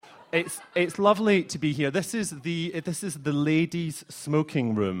It's lovely to be here. This is the ladies'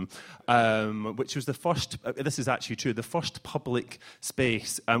 smoking room, which was the first. This is actually true. The first public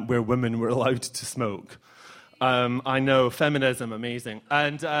space where women were allowed to smoke. I know, feminism, amazing.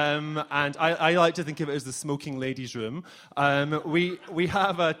 And I like to think of it as the smoking ladies' room. We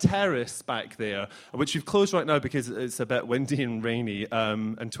have a terrace back there, which we've closed right now because it's a bit windy and rainy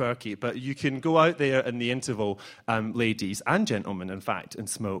and twerky. But you can go out there in the interval, ladies and gentlemen, in fact, and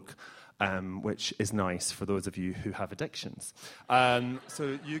smoke. Which is nice for those of you who have addictions.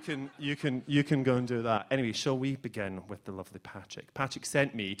 So you can go and do that. Anyway, shall we begin with the lovely Patrick? Patrick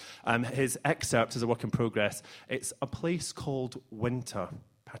sent me his excerpt as a work in progress. It's A Place Called Winter.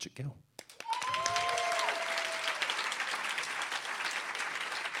 Patrick Gill.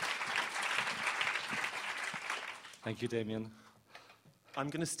 Thank you, Damien. I'm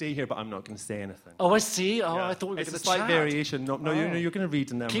going to stay here, but I'm not going to say anything. Oh, I see. Oh, yeah. I thought we were going to chat. It's a slight variation. No, you're going to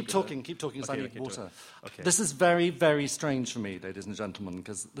read and then... Keep talking, because I need water. Okay. This is very, very strange for me, ladies and gentlemen,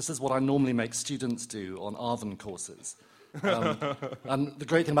 because this is what I normally make students do on Arvin courses. And the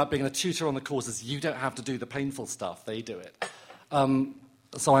great thing about being a tutor on the course is you don't have to do the painful stuff. They do it.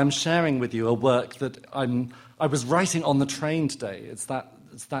 So I'm sharing with you a work that I was writing on the train today. It's that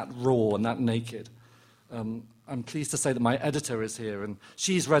raw and that naked. I'm pleased to say that my editor is here, and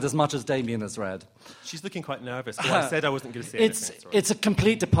she's read as much as Damien has read. She's looking quite nervous. Well, I said I wasn't going to say anything. It's a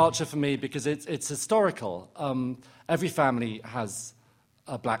complete departure for me because it's historical. Every family has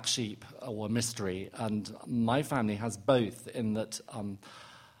a black sheep or a mystery, and my family has both in that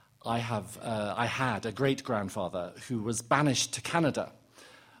I had a great-grandfather who was banished to Canada,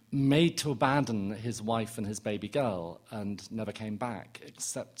 made to abandon his wife and his baby girl, and never came back,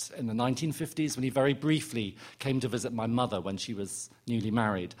 except in the 1950s when he very briefly came to visit my mother when she was newly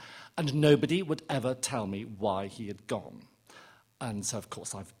married. And nobody would ever tell me why he had gone. And so, of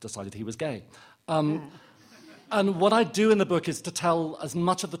course, I've decided he was gay. And what I do in the book is to tell as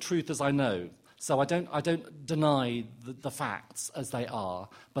much of the truth as I know. So I don't deny the facts as they are,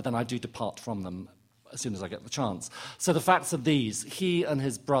 but then I do depart from them as soon as I get the chance. So the facts are these. He and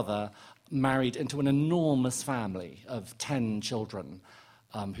his brother married into an enormous family of 10 children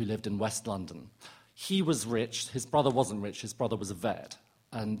who lived in West London. He was rich. His brother wasn't rich. His brother was a vet.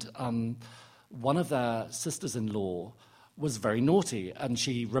 And one of their sisters-in-law was very naughty, and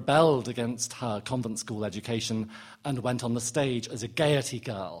she rebelled against her convent school education and went on the stage as a Gaiety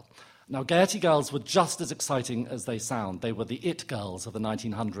girl. Now, Gaiety girls were just as exciting as they sound. They were the it girls of the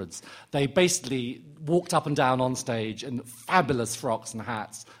 1900s. They basically walked up and down on stage in fabulous frocks and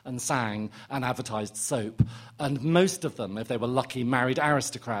hats and sang and advertised soap. And most of them, if they were lucky, married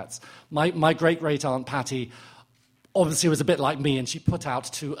aristocrats. My great-great-aunt Patty obviously was a bit like me, and she put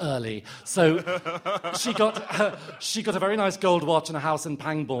out too early. So she got a very nice gold watch and a house in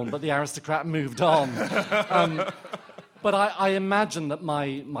Pangbourne, but the aristocrat moved on. But I imagine that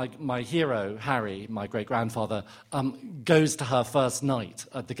my hero, Harry, my great-grandfather, goes to her first night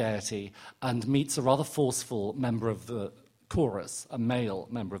at the Gaiety and meets a rather forceful member of the chorus, a male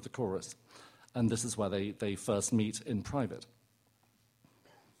member of the chorus. And this is where they first meet in private.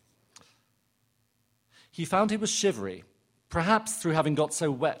 He found he was shivery, perhaps through having got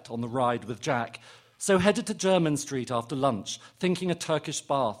so wet on the ride with Jack, so headed to Jermyn Street after lunch, thinking a Turkish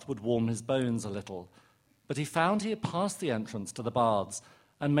bath would warm his bones a little. But he found he had passed the entrance to the baths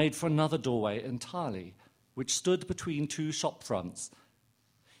and made for another doorway entirely, which stood between two shop fronts.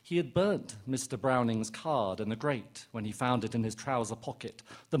 He had burnt Mr. Browning's card in the grate when he found it in his trouser pocket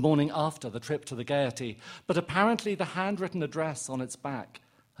the morning after the trip to the Gaiety, but apparently the handwritten address on its back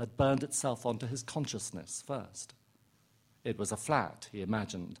had burned itself onto his consciousness first. It was a flat, he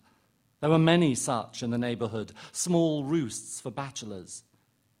imagined. There were many such in the neighbourhood, small roosts for bachelors.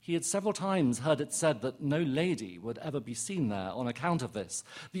 He had several times heard it said that no lady would ever be seen there on account of this,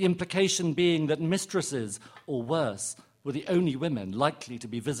 the implication being that mistresses, or worse, were the only women likely to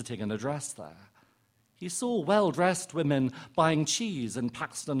be visiting an address there. He saw well-dressed women buying cheese in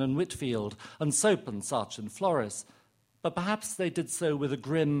Paxton and Whitfield, and soap and such in Floris, but perhaps they did so with a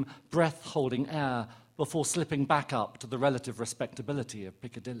grim, breath-holding air before slipping back up to the relative respectability of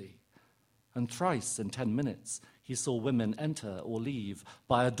Piccadilly. And thrice in 10 minutes he saw women enter or leave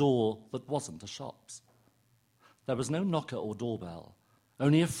by a door that wasn't a shop's. There was no knocker or doorbell,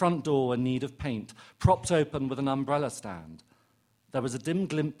 only a front door in need of paint, propped open with an umbrella stand. There was a dim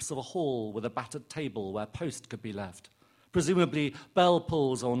glimpse of a hall with a battered table where post could be left. Presumably bell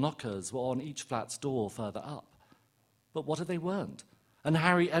pulls or knockers were on each flat's door further up. But what if they weren't? And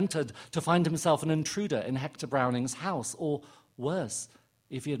Harry entered to find himself an intruder in Hector Browning's house, or worse,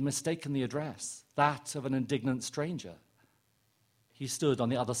 if he had mistaken the address, that of an indignant stranger. he stood on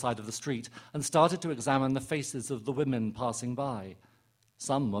the other side of the street and started to examine the faces of the women passing by.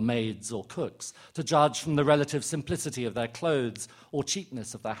 Some were maids or cooks, to judge from the relative simplicity of their clothes or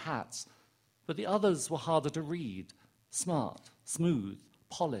cheapness of their hats. But the others were harder to read, smart, smooth,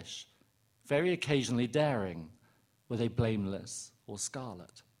 polished, very occasionally daring. Were they blameless or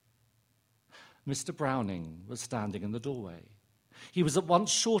scarlet? Mr. Browning was standing in the doorway. He was at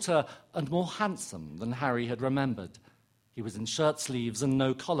once shorter and more handsome than Harry had remembered. He was in shirt sleeves and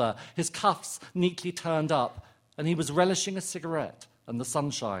no collar, his cuffs neatly turned up, and he was relishing a cigarette and the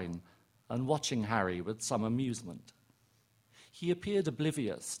sunshine and watching Harry with some amusement. He appeared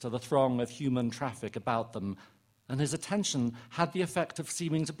oblivious to the throng of human traffic about them, and his attention had the effect of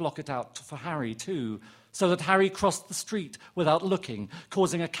seeming to block it out for Harry too, so that Harry crossed the street without looking,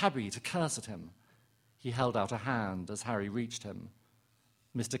 causing a cabby to curse at him. He held out a hand as Harry reached him.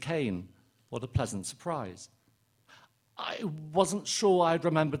 Mr. Kane, what a pleasant surprise. I wasn't sure I'd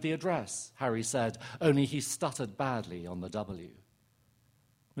remembered the address, Harry said, only he stuttered badly on the W.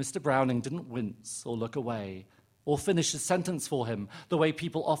 Mr. Browning didn't wince or look away or finish his sentence for him the way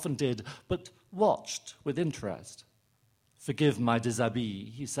people often did, but watched with interest. Forgive my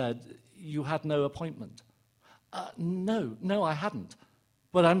déshabille, he said. You had no appointment. No, I hadn't.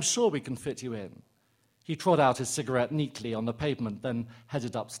 But I'm sure we can fit you in. He trod out his cigarette neatly on the pavement, then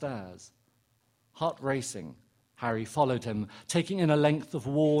headed upstairs. Heart racing, Harry followed him, taking in a length of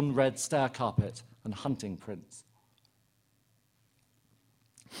worn red stair carpet and hunting prints.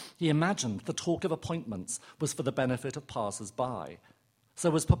 He imagined the talk of appointments was for the benefit of passers-by, so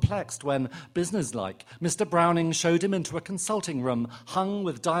was perplexed when, businesslike, Mr. Browning showed him into a consulting room hung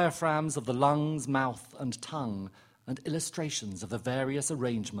with diaphragms of the lungs, mouth, and tongue, and illustrations of the various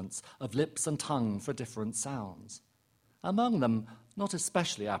arrangements of lips and tongue for different sounds. Among them, not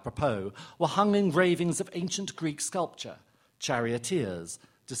especially apropos, were hung engravings of ancient Greek sculpture, charioteers,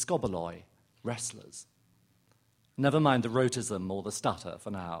 discoboloi, wrestlers. Never mind the rhotism or the stutter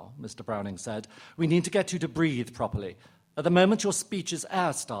for now, Mr. Browning said. We need to get you to breathe properly. At the moment, your speech is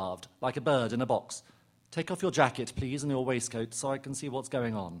air-starved, like a bird in a box. Take off your jacket, please, and your waistcoat, so I can see what's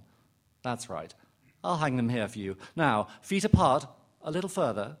going on. That's right. I'll hang them here for you. Now, feet apart, a little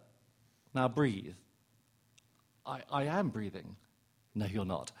further. Now breathe. I am breathing. No, you're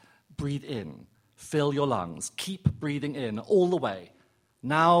not. Breathe in. Fill your lungs. Keep breathing in all the way.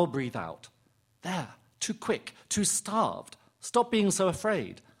 Now breathe out. There. Too quick. Too starved. Stop being so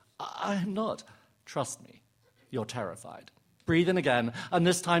afraid. I'm not. Trust me. You're terrified. Breathe in again, and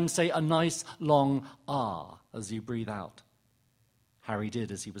this time say a nice, long ah as you breathe out. Harry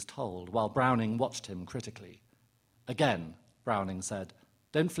did as he was told, while Browning watched him critically. Again, Browning said,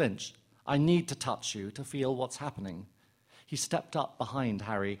 don't flinch. I need to touch you to feel what's happening. He stepped up behind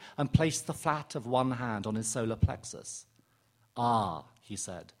Harry and placed the flat of one hand on his solar plexus. Ah, he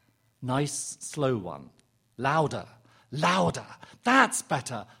said. Nice, slow one. Louder, louder. That's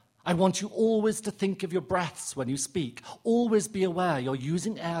better. I want you always to think of your breaths when you speak. Always be aware you're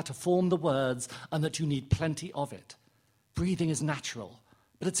using air to form the words and that you need plenty of it. Breathing is natural,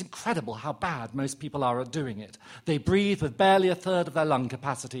 but it's incredible how bad most people are at doing it. They breathe with barely a third of their lung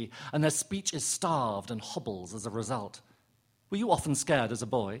capacity, and their speech is starved and hobbles as a result. Were you often scared as a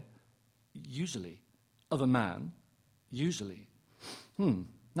boy? Usually. Of a man? Usually.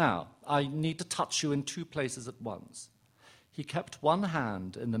 Now, I need to touch you in two places at once. He kept one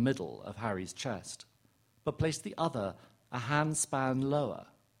hand in the middle of Harry's chest, but placed the other a handspan lower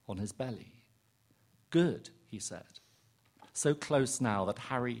on his belly. Good, he said. So close now that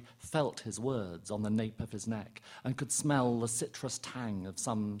Harry felt his words on the nape of his neck and could smell the citrus tang of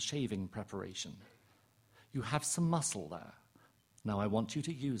some shaving preparation. You have some muscle there. Now I want you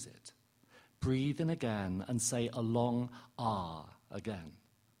to use it. Breathe in again and say a long ah again.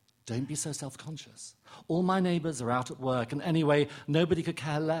 Don't be so self-conscious. All my neighbours are out at work, and anyway, nobody could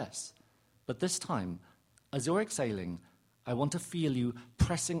care less. But this time, as you're exhaling, I want to feel you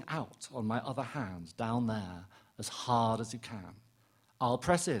pressing out on my other hand down there as hard as you can. I'll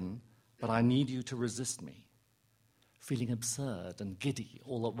press in, but I need you to resist me. Feeling absurd and giddy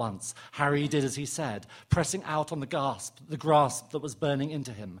all at once, Harry did as he said, pressing out on the grasp that was burning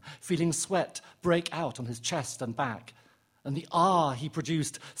into him, feeling sweat break out on his chest and back. And the ah he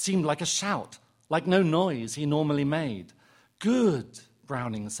produced seemed like a shout, like no noise he normally made. Good,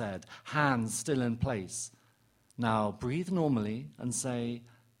 Browning said, hands still in place. Now breathe normally and say,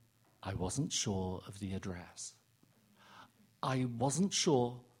 I wasn't sure of the address. I wasn't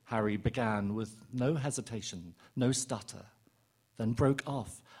sure, Harry began with no hesitation, no stutter, then broke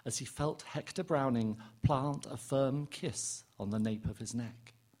off as he felt Hector Browning plant a firm kiss on the nape of his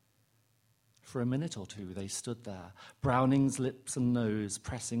neck. For a minute or two they stood there, Browning's lips and nose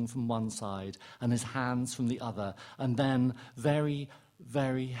pressing from one side and his hands from the other, and then, very,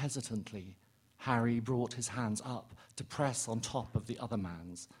 very hesitantly, Harry brought his hands up to press on top of the other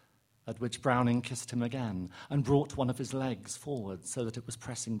man's, at which Browning kissed him again and brought one of his legs forward so that it was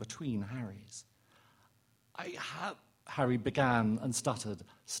pressing between Harry's. Harry began and stuttered.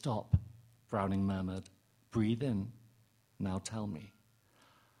 "Stop," Browning murmured. "Breathe in. Now tell me."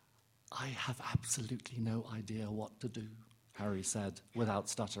 "I have absolutely no idea what to do," Harry said without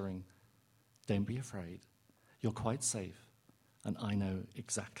stuttering. "Don't be afraid. You're quite safe, and I know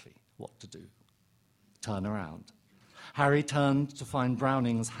exactly what to do. Turn around." Harry turned to find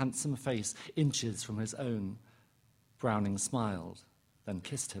Browning's handsome face inches from his own. Browning smiled, then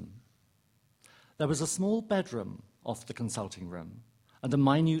kissed him. There was a small bedroom off the consulting room and a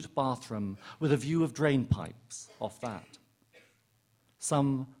minute bathroom with a view of drain pipes off that.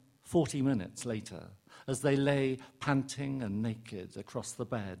 Some 40 minutes later, as they lay panting and naked across the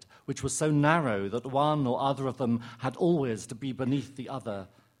bed, which was so narrow that one or other of them had always to be beneath the other,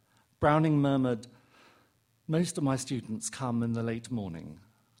 Browning murmured, "Most of my students come in the late morning.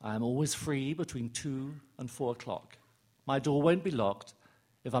 I am always free between 2 and 4 o'clock. My door won't be locked.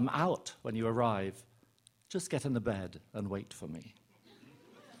 If I'm out when you arrive, just get in the bed and wait for me."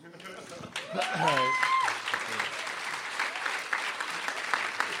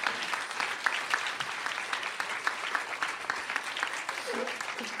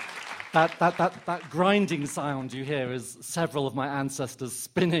 That grinding sound you hear is several of my ancestors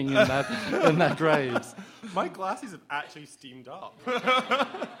spinning in their graves. My glasses have actually steamed up.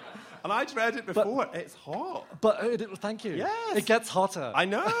 And I'd read it before. It's hot. Thank you. Yes. It gets hotter. I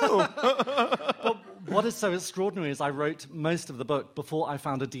know. But what is so extraordinary is I wrote most of the book before I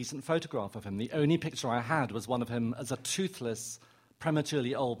found a decent photograph of him. The only picture I had was one of him as a toothless,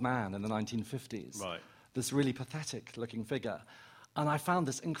 prematurely old man in the 1950s. Right. This really pathetic-looking figure. And I found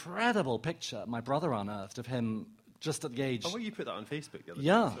this incredible picture my brother unearthed of him just at the age... Oh, well, you put that on Facebook the other day.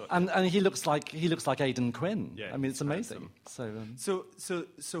 Yeah, and he looks like Aidan Quinn. Yeah, I mean, it's amazing.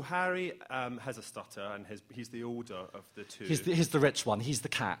 So Harry has a stutter, and he's the older of the two. He's the rich one. He's the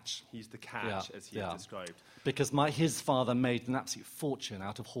catch. He's the catch, as he described. Because his father made an absolute fortune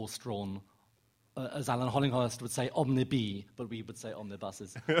out of horse-drawn, as Alan Hollinghurst would say, omnibi, but we would say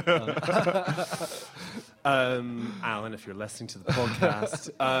omnibuses. Alan, if you're listening to the podcast.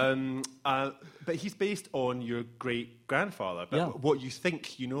 But he's based on your great-grandfather, but what you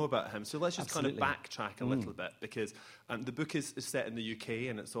think you know about him. So let's just kind of backtrack a little bit, because the book is set in the UK,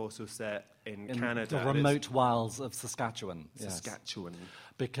 and it's also set in Canada. The remote wilds of Saskatchewan. Saskatchewan. Yes.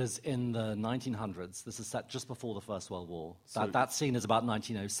 Because in the 1900s, this is set just before the First World War, that scene is about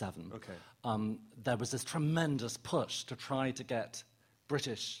 1907. Okay. There was this tremendous push to try to get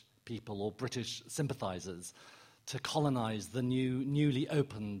British people or British sympathizers to colonize the newly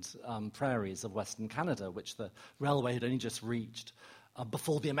opened prairies of Western Canada, which the railway had only just reached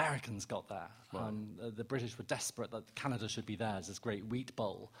before the Americans got there. Right. The British were desperate that Canada should be theirs, this great wheat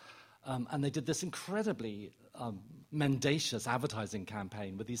bowl. And they did this incredibly mendacious advertising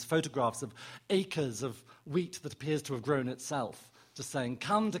campaign with these photographs of acres of wheat that appears to have grown itself, just saying,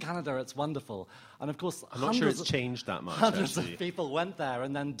 "Come to Canada, it's wonderful." And of course, I'm not sure it's changed that much. Hundreds of people went there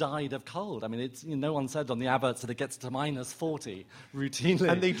and then died of cold. I mean, no one said on the adverts that it gets to minus 40 routinely.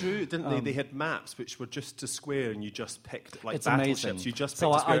 And they drew, didn't they? They had maps which were just a square, and you just picked, like it's battleships. Amazing. You just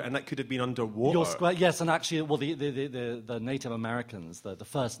picked a square, and that could have been underwater. Your square, yes, and actually, well, the Native Americans, the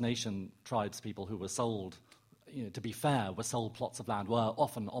First Nation tribes people who were sold, to be fair, were sold plots of land, were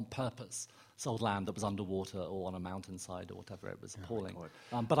often on purpose sold land that was underwater or on a mountainside or whatever. It was appalling.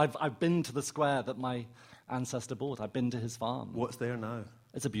 But I've been to the square that my ancestor bought. I've been to his farm. What's there now?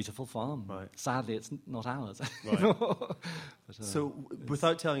 It's a beautiful farm. Right. Sadly, it's not ours. Right. So,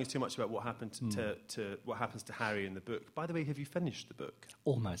 without telling us too much about what happened to what happens to Harry in the book, by the way, have you finished the book?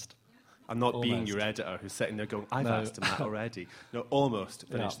 Almost. I'm not being your editor who's sitting there going, I've asked him that already. No, almost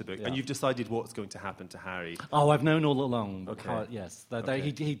finished the book. Yeah. And you've decided what's going to happen to Harry. Oh, I've known all along. Okay. Yes.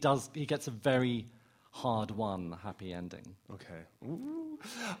 He gets a very hard-won happy ending. Okay.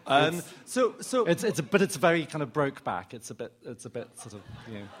 But it's very kind of broke back. It's a bit sort of,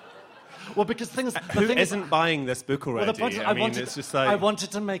 Well, because Who isn't buying this book already? Well, the point is, it's just like... I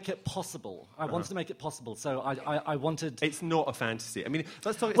wanted to make it possible. So I wanted... It's not a fantasy. I mean,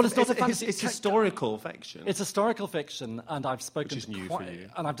 let's talk... Well, it's not a fantasy. It's historical fiction. It's historical fiction, and I've spoken... Which is new for you.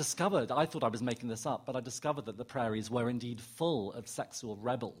 And I've discovered, I thought I was making this up, but I discovered that the prairies were indeed full of sexual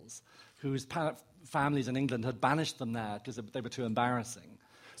rebels whose families in England had banished them there because they were too embarrassing.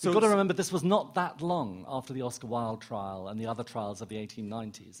 You've got to remember this was not that long after the Oscar Wilde trial and the other trials of the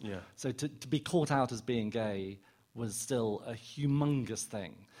 1890s. Yeah. So to be caught out as being gay was still a humongous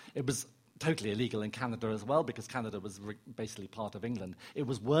thing. It was totally illegal in Canada as well, because Canada was basically part of England. It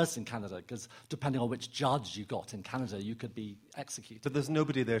was worse in Canada, because depending on which judge you got in Canada, you could be executed. But there's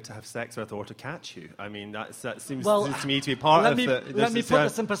nobody there to have sex with or to catch you. I mean, that seems Well, to me to be part of the... Let me put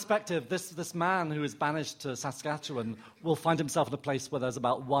this in perspective. This man who is banished to Saskatchewan will find himself in a place where there's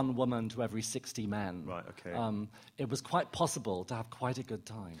about one woman to every 60 men. Right, okay. It was quite possible to have quite a good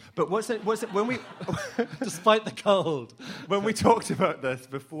time. But what's it when we... Despite the cold. When we talked about this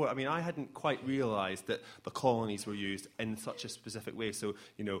before, I mean, I hadn't quite realised that the colonies were used in such a specific way. So,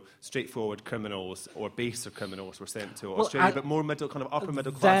 straightforward criminals or baser criminals were sent to Australia, but more upper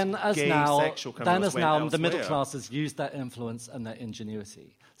middle class, sexual criminals went elsewhere. The middle classes used their influence and their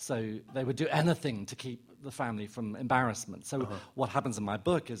ingenuity. So they would do anything to keep the family from embarrassment. So what happens in my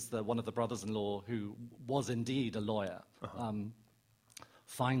book is that one of the brothers-in-law, who was indeed a lawyer,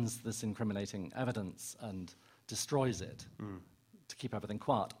 finds this incriminating evidence and destroys it to keep everything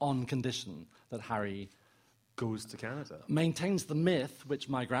quiet, on condition that Harry goes to Canada. Maintains the myth, which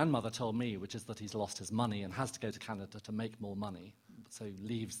my grandmother told me, which is that he's lost his money and has to go to Canada to make more money. So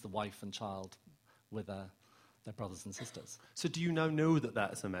leaves the wife and child with their brothers and sisters. So do you now know that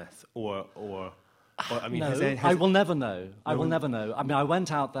that's a myth? Or I mean, no, I will never know. I will never know. I mean, I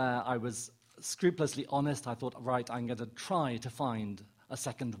went out there, I was scrupulously honest. I thought, right, I'm going to try to find a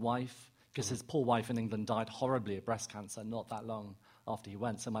second wife, because his poor wife in England died horribly of breast cancer not that long after he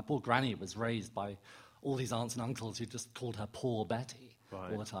went. So my poor granny was raised by all these aunts and uncles who just called her poor Betty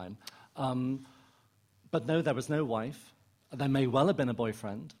all the time. But no, there was no wife. There may well have been a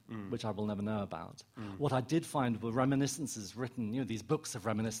boyfriend, which I will never know about. What I did find were reminiscences written, these books of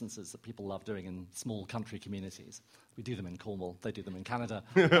reminiscences that people love doing in small country communities. We do them in Cornwall, they do them in Canada.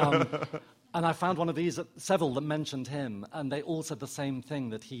 And I found one of these, several that mentioned him, and they all said the same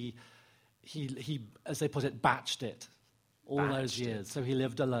thing, that he as they put it, batched it all those years. So he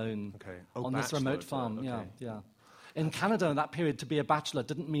lived alone on this remote farm. Okay. Yeah. In Canada, in that period, to be a bachelor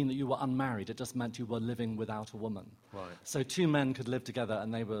didn't mean that you were unmarried. It just meant you were living without a woman. Right. So two men could live together,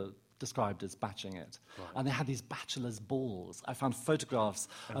 and they were described as batching it. Right. And they had these bachelor's balls. I found photographs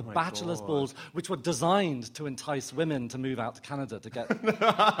of bachelor's balls, which were designed to entice women to move out to Canada to get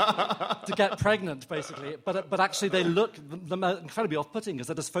to get pregnant, basically. But actually, they look incredibly off-putting, because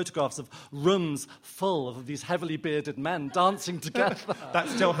they're just photographs of rooms full of these heavily bearded men dancing together. That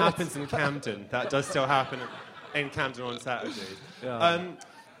still happens in Camden. That does still happen in Camden on Saturdays. Yeah.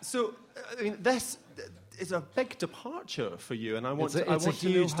 So, I mean, this is a big departure for you, and I want to know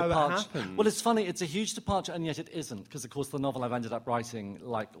how it happened. Well, it's funny, it's a huge departure, and yet it isn't, because, of course, the novel I've ended up writing,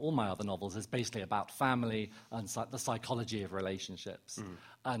 like all my other novels, is basically about family and the psychology of relationships.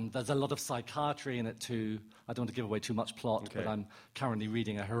 And there's a lot of psychiatry in it, too. I don't want to give away too much plot, but I'm currently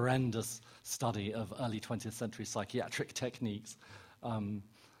reading a horrendous study of early 20th century psychiatric techniques.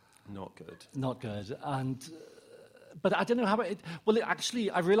 Not good. Not good. But I don't know how it... Well, actually,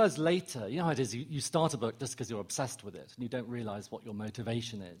 I realized later, you know how it is, you start a book just because you're obsessed with it, and you don't realize what your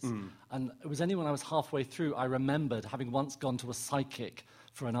motivation is. And it was only when I was halfway through, I remembered having once gone to a psychic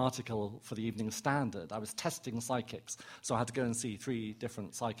for an article for the Evening Standard. I was testing psychics, so I had to go and see 3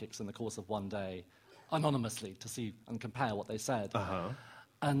 different psychics in the course of one day, anonymously, to see and compare what they said.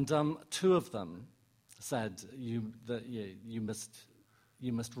 And 2 of them said, you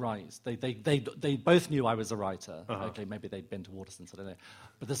must write. They both knew I was a writer. Okay, maybe they'd been to Waterston's, I don't know.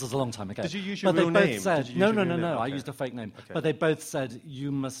 But this was a long time ago. Did you use your real name? No. I used a fake name. Okay. But they both said,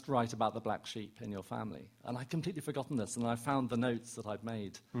 you must write about the black sheep in your family. And I'd completely forgotten this, and I found the notes that I'd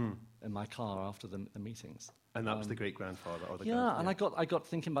made in my car after the meetings. And that was the great-grandfather? Or and I got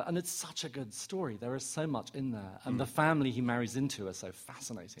thinking about it, and it's such a good story. There is so much in there. And the family he marries into are so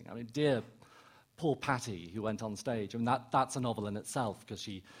fascinating. I mean, dear... Poor Patty, who went on stage. I mean, that's a novel in itself, because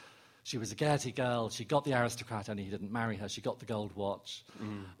she was a Gaiety girl. She got the aristocrat, only he didn't marry her. She got the gold watch.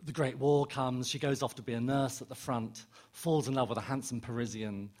 The Great War comes. She goes off to be a nurse at the front, falls in love with a handsome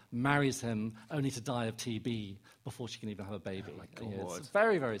Parisian, marries him, only to die of TB before she can even have a baby. Oh, my God. It's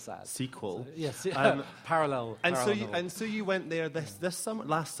very, very sad. Sequel. So, yes, parallel. And so you went there this summer.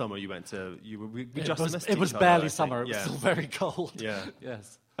 Last summer you went to. We just missed each other. It was barely summer. It was still very cold. Yeah.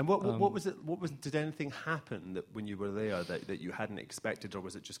 Yes. And what was it? Did anything happen that when you were there that you hadn't expected, or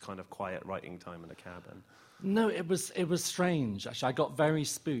was it just kind of quiet writing time in a cabin? No, it was strange. Actually, I got very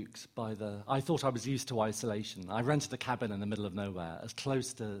spooked by I thought I was used to isolation. I rented a cabin in the middle of nowhere, as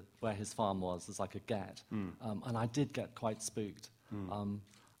close to where his farm was as I could get, and I did get quite spooked.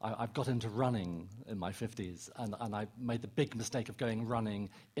 I've got into running in my 50s, and I made the big mistake of going running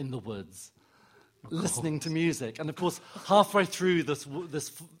in the woods, listening to music. And, of course, halfway through this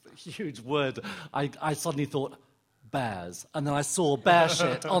huge wood, I suddenly thought, bears. And then I saw bear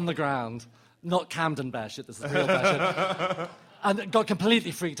shit on the ground. Not Camden bear shit, this is real bear shit. And got completely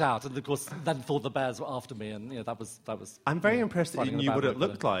freaked out, and, of course, then thought the bears were after me, and that was. I'm very impressed that you knew what it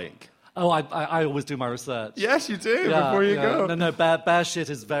looked like. Oh, I always do my research. Yes, you do, before you go. No, bear shit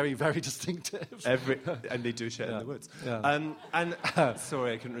is very, very distinctive. And they do shit in the woods. Yeah.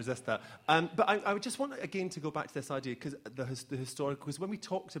 Sorry, I couldn't resist that. But I would just want, again, to go back to this idea, because the historical, because when we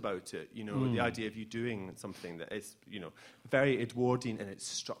talked about it, the idea of you doing something that is, very Edwardian in its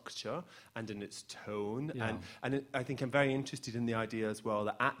structure and in its tone. Yeah. And I think I'm very interested in the idea as well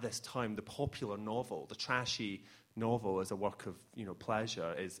that at this time, the popular novel, the trashy novel as a work of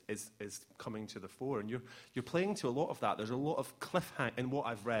pleasure is coming to the fore, and you're playing to a lot of that. There's a lot of cliffhanger in what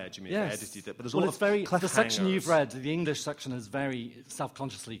I've read. You may have edited it, but there's a lot of cliffhangers. The section you've read, the English section, is very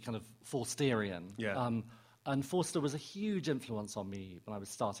self-consciously kind of Forsterian. Yeah. And Forster was a huge influence on me when I was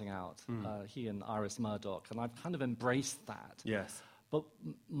starting out. He and Iris Murdoch, and I've kind of embraced that. Yes. But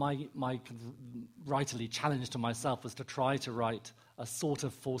my kind of writerly challenge to myself was to try to write a sort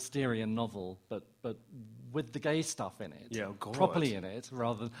of Forsterian novel, but with the gay stuff in it, properly in it,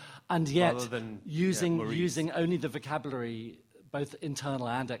 rather than using only the vocabulary, both internal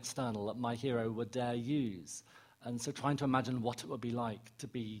and external, that my hero would dare use, and so trying to imagine what it would be like to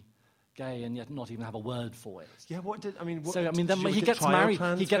be gay and yet not even have a word for it. Yeah, then he gets married.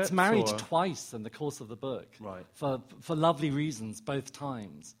 He gets married twice in the course of the book, right? For lovely reasons, both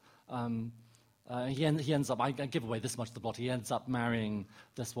times. He ends up, I give away this much of the plot, he ends up marrying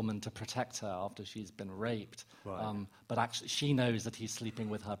this woman to protect her after she's been raped. Right. But actually she knows that he's sleeping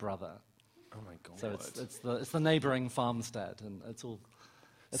with her brother. Oh my God. So it's the neighbouring farmstead, and it's all...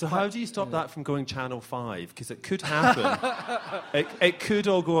 So how do you stop that from going Channel 5? Because it could happen. it could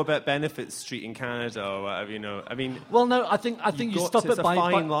all go a bit Benefit Street in Canada or whatever, I mean... Well, no, I think you stop it by... It's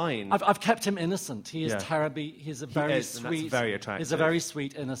a fine line. I've kept him innocent. He is terribly... He's a very sweet... That's very attractive. He's a very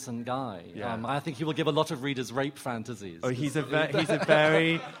sweet, innocent guy. Yeah. I think he will give a lot of readers rape fantasies. Oh, he's a very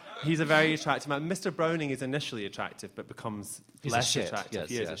attractive man. Mr. Browning is initially attractive, but becomes less attractive. Yes,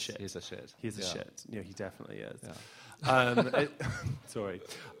 he is a shit. He's a shit. He's a shit. Yeah, he definitely is. Yeah. Sorry.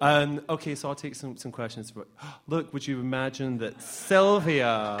 Okay, so I'll take some questions. Look, would you imagine that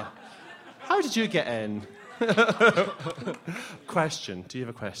Sylvia... How did you get in? Question. Do you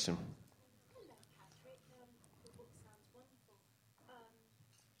have a question?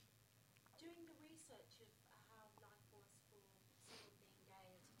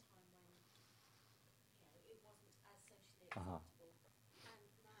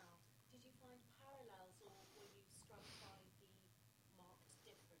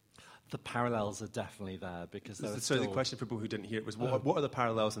 The parallels are definitely there because the question for people who didn't hear it was what are the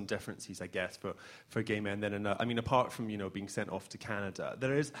parallels and differences, I guess, for gay men then and now? I mean, apart from being sent off to Canada,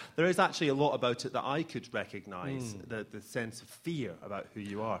 there is actually a lot about it that I could recognise the sense of fear about who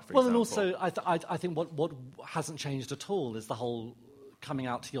you are. For example. And also I think what hasn't changed at all is the whole coming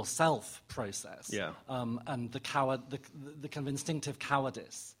out to yourself process. Yeah. And the kind of instinctive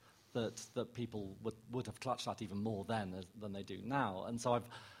cowardice that people would have clutched at even more then than they do now. And so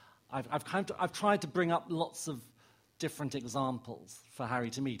I've tried to bring up lots of different examples for Harry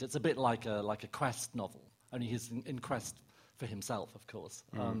to meet. It's a bit like a quest novel, only he's in quest for himself, of course.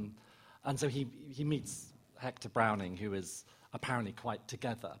 And so he meets Hector Browning, who is apparently quite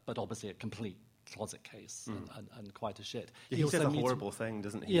together, but obviously a complete closet case and quite a shit. Yeah, he says a horrible thing,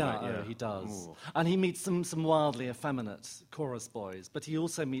 doesn't he? Yeah, he does. Ooh. And he meets some wildly effeminate chorus boys, but he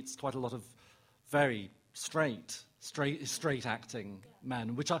also meets quite a lot of very straight acting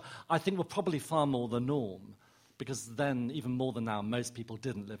men, which I think were probably far more the norm, because then, even more than now, most people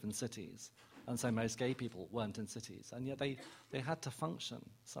didn't live in cities, and so most gay people weren't in cities, and yet they had to function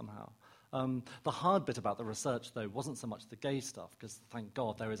somehow. The hard bit about the research, though, wasn't so much the gay stuff, because thank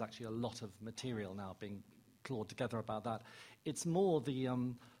God there is actually a lot of material now being clawed together about that. It's more the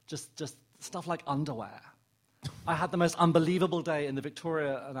just stuff like underwear. I had the most unbelievable day in the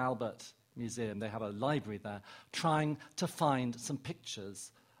Victoria and Albert Museum. They have a library there, trying to find some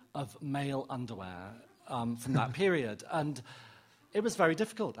pictures of male underwear from that period, and it was very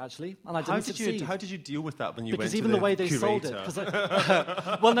difficult, actually, and I didn't succeed. How did you deal with that when you because went to even the the way they curator? sold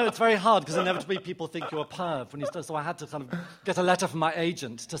it. Well, no, it's very hard because inevitably people think you're a perv when you start. So I had to kind of get a letter from my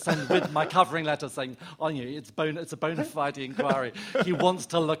agent to send with my covering letter saying, "Oh, it's a bona fide inquiry. He wants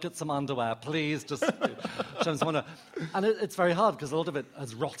to look at some underwear. Please just show him some underwear." And it's very hard because a lot of it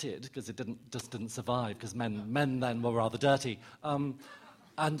has rotted because it didn't survive because men then were rather dirty.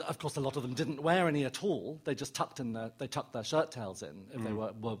 And, of course, a lot of them didn't wear any at all. They just tucked their shirt tails in if they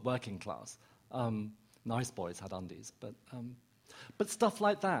were working class. Nice boys had undies. But stuff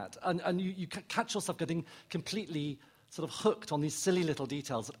like that. And you catch yourself getting completely sort of hooked on these silly little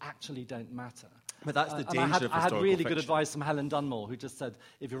details that actually don't matter. But that's the danger of historical I had really fiction. good advice from Helen Dunmore, who just said,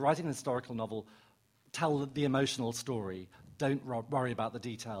 if you're writing an historical novel, tell the emotional story. Don't worry about the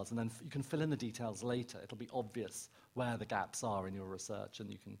details, and then you can fill in the details later. It'll be obvious where the gaps are in your research, and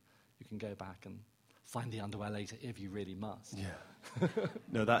you can go back and find the underwear later if you really must. Yeah.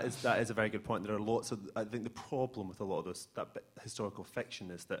 No, that is a very good point. There are lots of. I think the problem with a lot of that historical fiction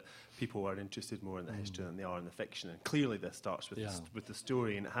is that people are interested more in the history than they are in the fiction. And clearly, this starts with the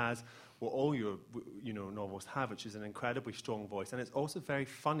story, and it has what all your novels have, which is an incredibly strong voice, and it's also very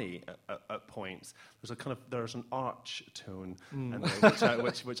funny at points. There's an arch tone, in there,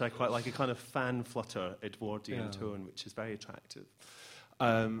 which I quite like, a kind of fan flutter Edwardian tone, which is very attractive.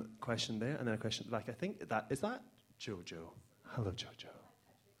 Question there, and then a question at the back. I think is that Jojo. Hello, Jojo. Did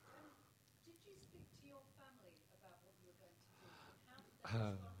you speak to your family about what you were going to do? How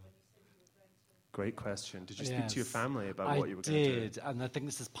did that start when you said you were going to? Great question. Did you speak to your family about what you were going to do? I did, and I think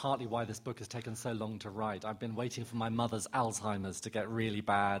this is partly why this book has taken so long to write. I've been waiting for my mother's Alzheimer's to get really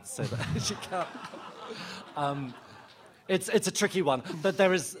bad so that she can't. It's a tricky one, but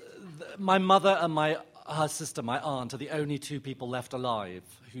there is my mother and her sister, my aunt, are the only two people left alive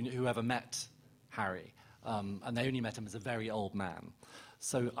who ever met Harry. And they only met him as a very old man.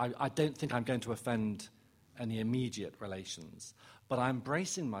 So I don't think I'm going to offend any immediate relations. But I'm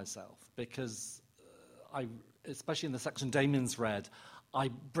bracing myself because especially in the section Damien's read, I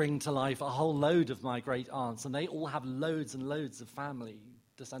bring to life a whole load of my great aunts, and they all have loads and loads of family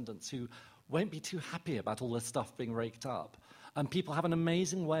descendants who won't be too happy about all this stuff being raked up. And people have an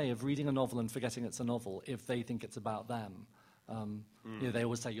amazing way of reading a novel and forgetting it's a novel if they think it's about them. They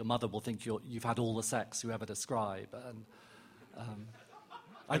always say your mother will think you've had all the sex you ever describe. And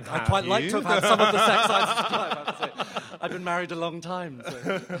I quite like to have had some of the sex I describe, I have to say. I've been married a long time.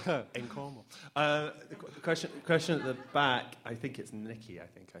 So. In Cornwall. The question at the back, I think it's Nikki. I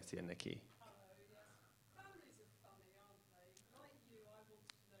think I see a Nikki. Families are funny, aren't they? Like you, I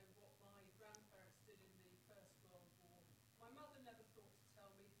wanted to know what my grandparents did in the First World War. My mother never thought to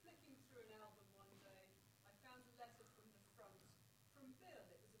tell me. Flicking through an album one day, I found a letter from the front. From Bill,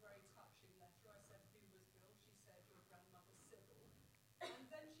 it was a very touching letter. I said, who was Bill? She said, your grandmother Sybil. And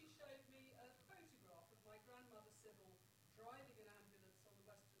then she showed me a photograph of my grandmother Sybil driving an ambulance on the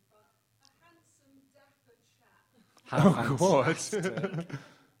Western Front. A handsome, dapper chap. How God. At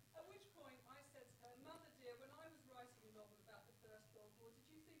which point I said to her, Mother dear, when I was writing a novel about the First World War, did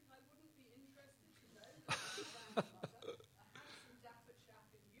you think I wouldn't be interested to know that my grandmother, a handsome, dapper chap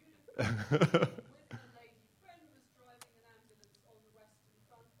in uniform, with a lady friend, was driving an ambulance on the Western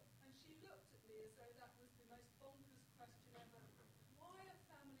Front, and she looked at me as though that was the most bonkers question ever. Why are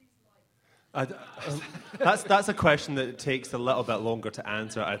families like that? That's a question that takes a little bit longer to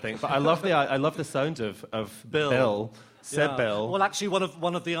answer, I think. But I love the sound of Bill. Sybil. Well, actually,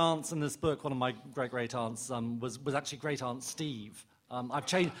 one of the aunts in this book, one of my great aunts, was actually Great Aunt Steve. I've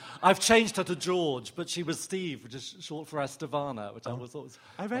changed her to George, but she was Steve, which is short for Estevana, which I always thought was.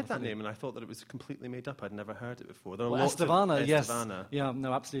 I read that name and I thought that it was completely made up. I'd never heard it before. There are Well, lots of Estevana, yes. Estevana. Yeah,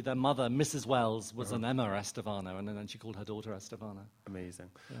 no, absolutely. Their mother, Mrs. Wells, was an Emma Estevana, and then she called her daughter Estevana. Amazing.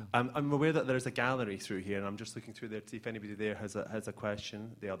 Yeah. I'm aware that there's a gallery through here, and I'm just looking through there to see if anybody there has a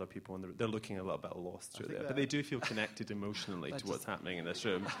question. The other people, they're looking a little bit lost through there, but they do feel connected emotionally to what's happening in this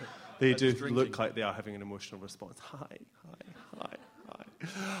room. They do look like they are having an emotional response. Hi.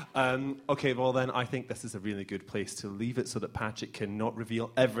 Okay, well then, I think this is a really good place to leave it so that Patrick can not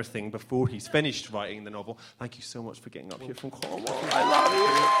reveal everything before he's finished writing the novel. Thank you so much for getting up here from Cornwall. I love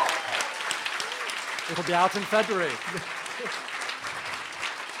you. It'll be out in February.